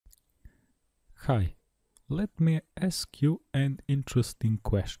Hi, let me ask you an interesting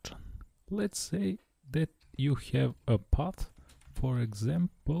question. Let's say that you have a path, for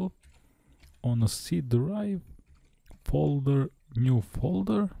example, on a C drive, folder, new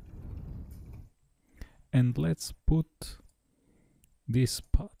folder, and let's put this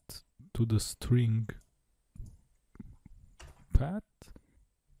path to the string path.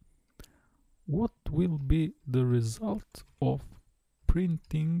 What will be the result of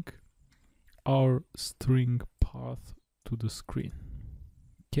printing our string path to the screen?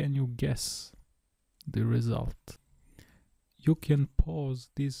 Can you guess the result? You can pause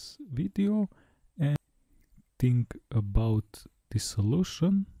this video and think about the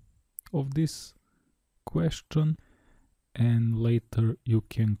solution of this question, and later you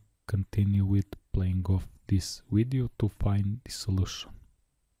can continue with playing of this video to find the solution.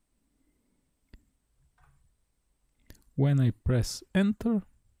 When I press enter,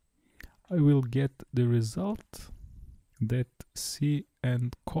 I will get the result that C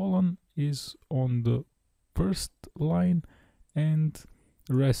and colon is on the first line and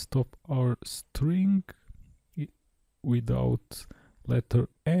rest of our string without letter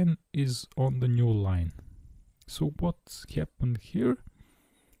N is on the new line. So what's happened here?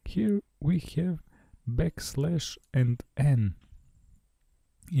 Here we have backslash and N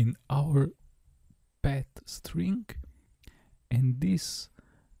in our path string, and this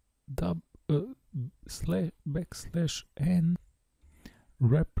backslash N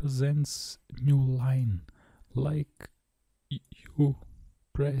represents new line, like you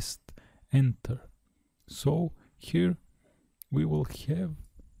pressed enter. So here we will have,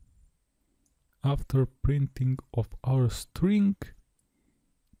 after printing of our string,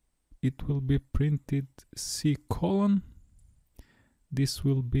 it will be printed C colon. This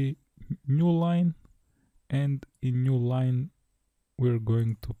will be new line, and in new line we're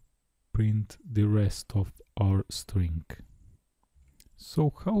going to print the rest of our string.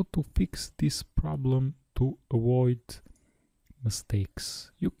 So how to fix this problem to avoid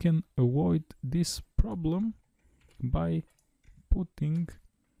mistakes? You can avoid this problem by putting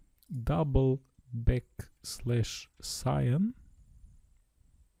double backslash sign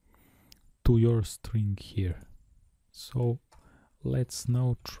to your string here. So let's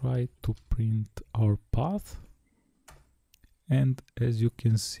now try to print our path, and as you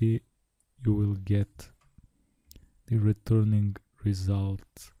can see, you will get the returning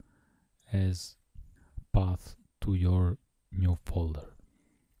result as path to your new folder.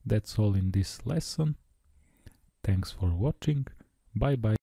 That's all in this lesson. Thanks for watching. Bye bye.